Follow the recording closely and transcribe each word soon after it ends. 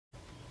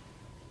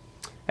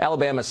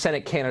Alabama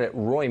Senate candidate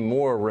Roy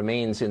Moore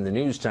remains in the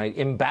news tonight.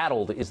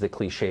 Embattled is the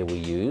cliche we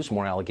use.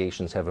 More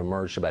allegations have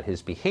emerged about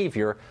his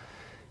behavior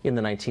in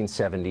the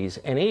 1970s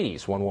and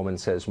 80s. One woman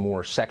says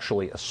Moore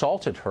sexually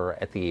assaulted her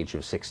at the age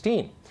of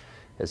 16.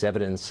 As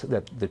evidence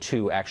that the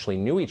two actually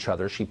knew each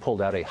other, she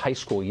pulled out a high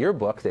school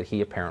yearbook that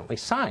he apparently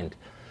signed.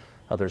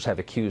 Others have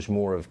accused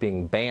Moore of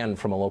being banned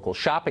from a local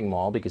shopping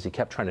mall because he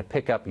kept trying to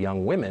pick up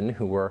young women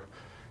who were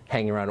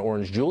hanging around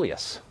Orange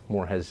Julius.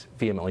 Moore has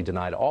vehemently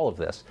denied all of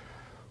this.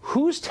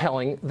 Who's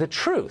telling the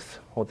truth?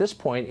 Well, at this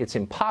point, it's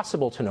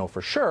impossible to know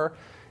for sure.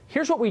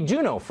 Here's what we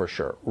do know for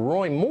sure.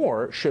 Roy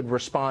Moore should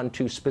respond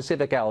to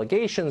specific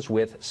allegations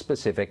with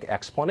specific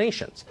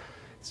explanations.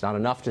 It's not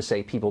enough to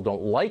say people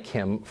don't like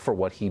him for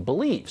what he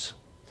believes.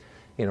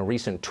 In a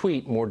recent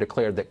tweet, Moore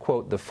declared that,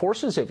 quote, "The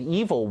forces of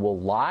evil will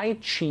lie,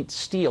 cheat,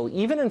 steal,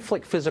 even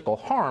inflict physical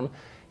harm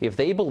if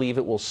they believe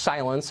it will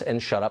silence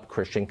and shut up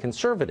Christian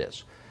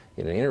conservatives."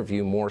 In an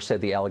interview, Moore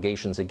said the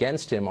allegations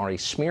against him are a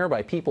smear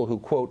by people who,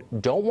 quote,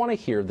 "don't want to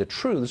hear the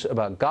truths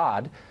about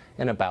God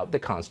and about the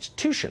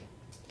Constitution."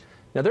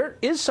 Now, there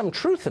is some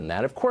truth in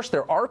that. Of course,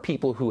 there are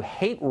people who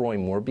hate Roy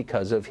Moore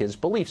because of his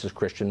beliefs, his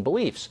Christian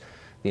beliefs.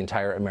 The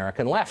entire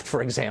American left,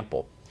 for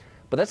example.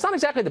 But that's not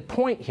exactly the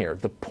point here.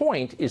 The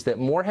point is that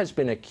Moore has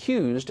been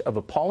accused of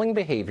appalling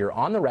behavior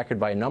on the record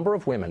by a number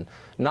of women,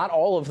 not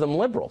all of them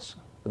liberals,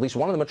 at least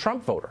one of them a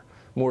Trump voter.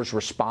 Moore's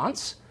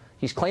response?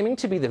 He's claiming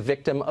to be the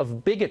victim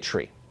of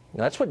bigotry.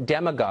 Now, that's what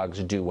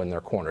demagogues do when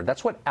they're cornered.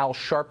 That's what Al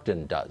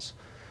Sharpton does.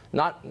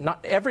 Not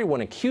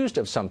everyone accused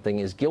of something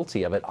is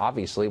guilty of it,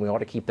 obviously. We ought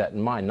to keep that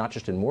in mind, not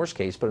just in Moore's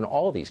case, but in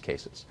all of these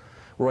cases.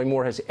 Roy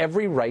Moore has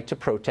every right to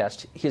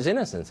protest his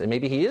innocence, and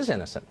maybe he is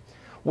innocent.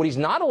 What he's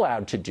not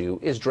allowed to do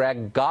is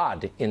drag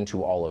God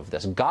into all of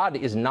this. God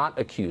is not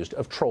accused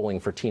of trolling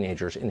for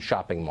teenagers in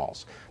shopping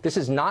malls. This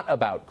is not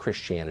about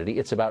Christianity.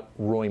 It's about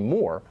Roy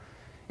Moore.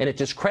 And it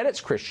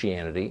discredits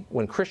Christianity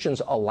when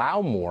Christians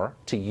allow Moore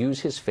to use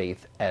his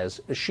faith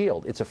as a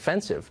shield. It's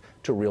offensive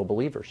to real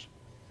believers.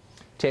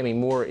 Tammy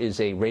Moore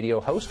is a radio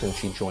host, and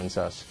she joins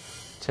us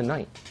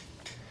tonight.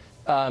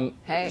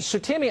 Hey. So,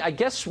 Tammy, I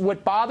guess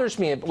what bothers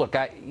me, look,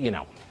 I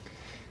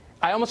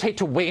almost hate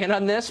to weigh in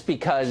on this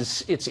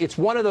because it's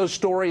one of those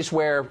stories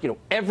where,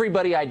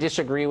 everybody I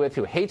disagree with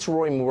who hates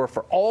Roy Moore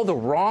for all the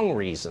wrong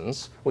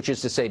reasons, which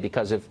is to say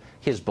because of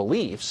his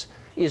beliefs,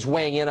 is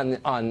weighing in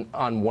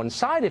on one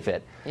side of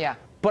it. Yeah.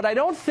 But I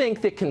don't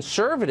think that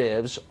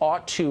conservatives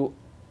ought to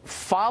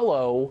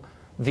follow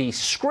the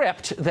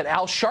script that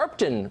Al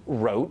Sharpton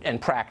wrote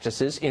and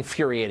practices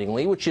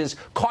infuriatingly, which is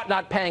caught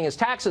not paying his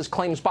taxes,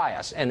 claims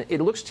bias. And it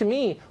looks to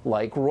me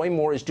like Roy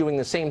Moore is doing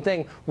the same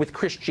thing with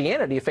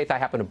Christianity, a faith I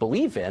happen to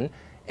believe in.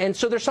 And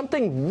so there's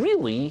something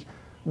really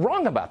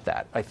wrong about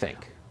that, I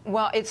think.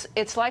 Well,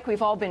 it's like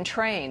we've all been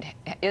trained,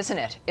 isn't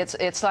it?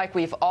 It's like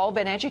we've all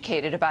been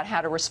educated about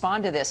how to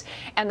respond to this.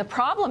 And the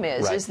problem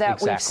is that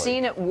exactly. We've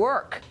seen it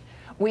work.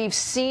 We've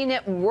seen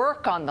it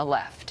work on the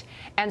left.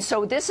 And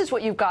so this is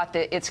what you've got.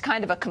 It's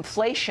kind of a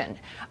conflation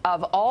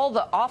of all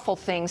the awful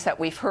things that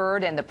we've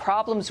heard and the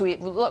problems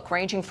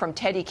ranging from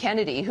Teddy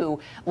Kennedy, who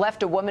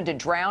left a woman to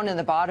drown in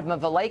the bottom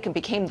of a lake and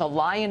became the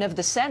lion of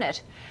the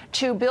Senate,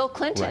 to Bill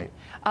Clinton.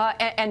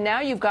 Right. And now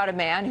you've got a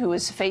man who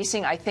is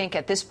facing, I think,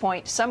 at this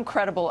point, some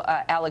credible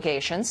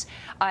allegations.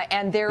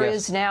 And there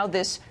is now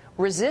this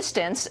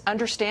resistance,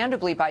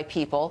 understandably by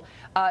people,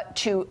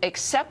 to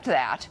accept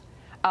that,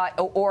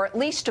 or at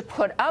least to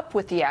put up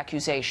with the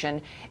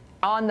accusation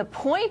on the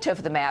point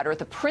of the matter,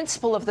 the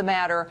principle of the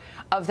matter,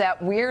 of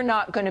that we're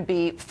not going to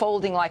be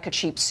folding like a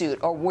cheap suit,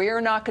 or we're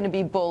not going to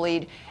be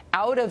bullied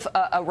out of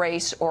a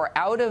race or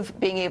out of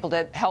being able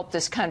to help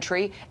this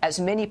country, as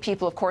many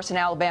people, of course, in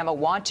Alabama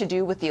want to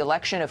do with the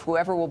election of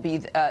whoever will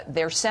be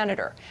their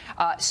senator.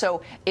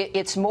 So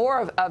it's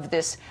more of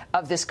this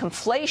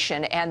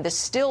conflation and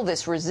still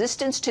this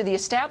resistance to the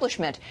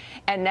establishment.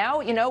 And now,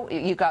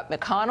 you got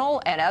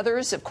McConnell and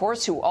others, of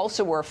course, who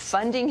also were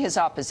funding his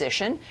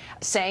opposition,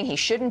 saying he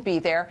shouldn't be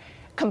there,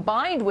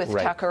 combined with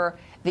Tucker,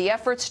 the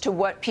efforts to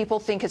what people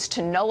think is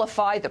to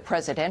nullify the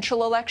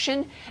presidential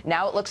election.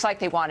 Now it looks like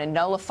they want to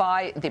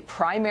nullify the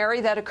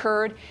primary that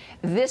occurred.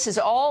 This is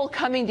all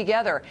coming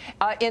together,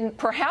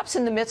 perhaps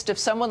in the midst of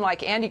someone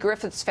like Andy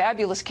Griffith's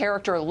fabulous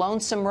character,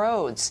 Lonesome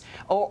Rhodes,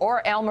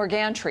 or Elmer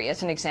Gantry,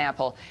 as an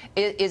example,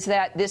 is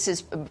that this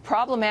is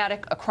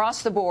problematic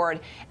across the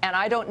board, and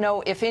I don't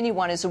know if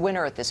anyone is a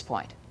winner at this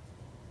point.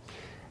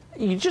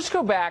 You just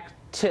go back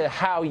to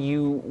how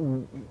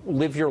you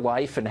live your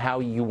life and how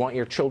you want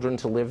your children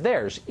to live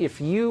theirs. If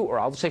you, or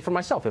I'll say for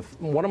myself,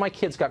 if one of my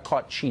kids got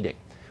caught cheating,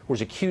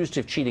 was accused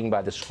of cheating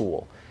by the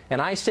school,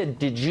 and I said,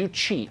 "Did you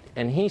cheat?"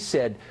 and he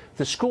said,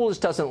 "The school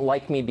just doesn't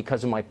like me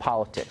because of my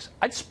politics,"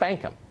 I'd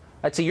spank him.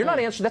 I'd say, "You're not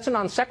answering, that's a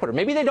non sequitur.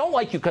 Maybe they don't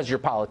like you because of your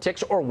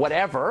politics or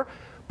whatever,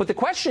 but the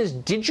question is,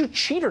 did you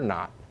cheat or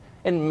not?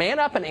 And man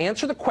up and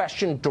answer the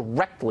question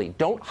directly.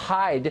 Don't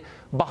hide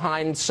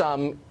behind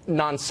some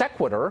non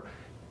sequitur.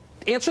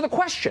 Answer the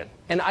question."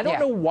 And I don't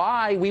know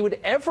why we would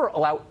ever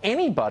allow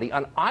anybody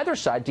on either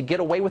side to get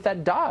away with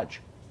that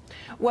dodge.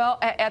 Well,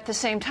 at the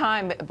same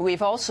time,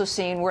 we've also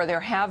seen where there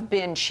have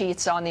been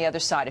cheats on the other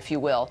side, if you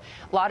will.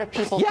 A lot of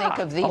people think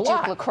of the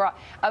Duke lacrosse,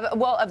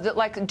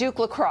 like Duke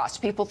lacrosse.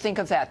 People think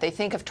of that. They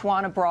think of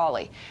Tawana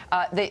Brawley.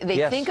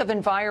 They think of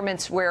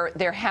environments where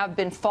there have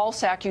been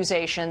false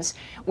accusations,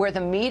 where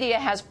the media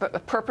has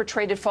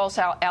perpetrated false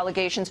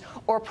allegations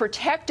or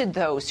protected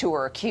those who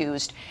are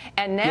accused.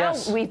 And now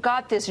we've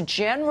got this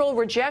general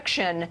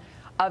rejection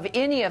of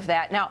any of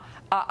that. Now,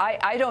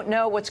 I don't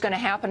know what's going to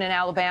happen in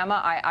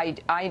Alabama.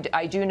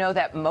 I do know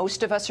that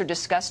most of us are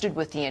disgusted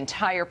with the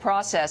entire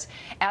process.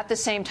 At the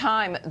same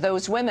time,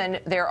 those women,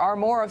 there are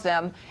more of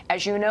them,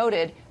 as you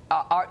noted,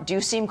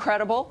 do seem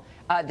credible.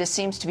 This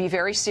seems to be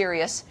very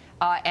serious.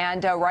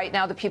 And right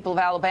now, the people of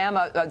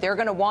Alabama, they're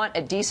going to want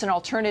a decent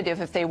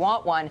alternative if they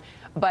want one.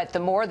 But the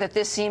more that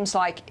this seems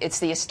like it's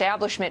the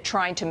establishment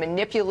trying to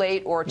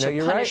manipulate or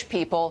to punish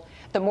people,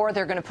 the more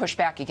they're going to push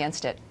back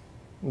against it.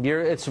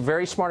 It's a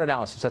very smart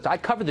analysis. I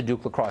covered the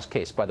Duke lacrosse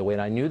case, by the way,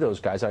 and I knew those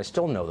guys. I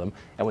still know them.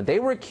 And when they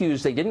were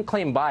accused, they didn't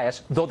claim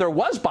bias, though there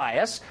was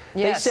bias.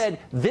 They said,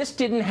 this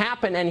didn't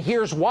happen, and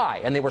here's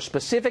why. And they were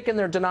specific in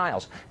their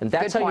denials. And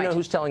that's how you know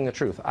who's telling the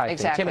truth. I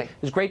think. Tim, it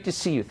was great to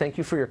see you. Thank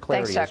you for your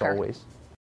clarity, as always.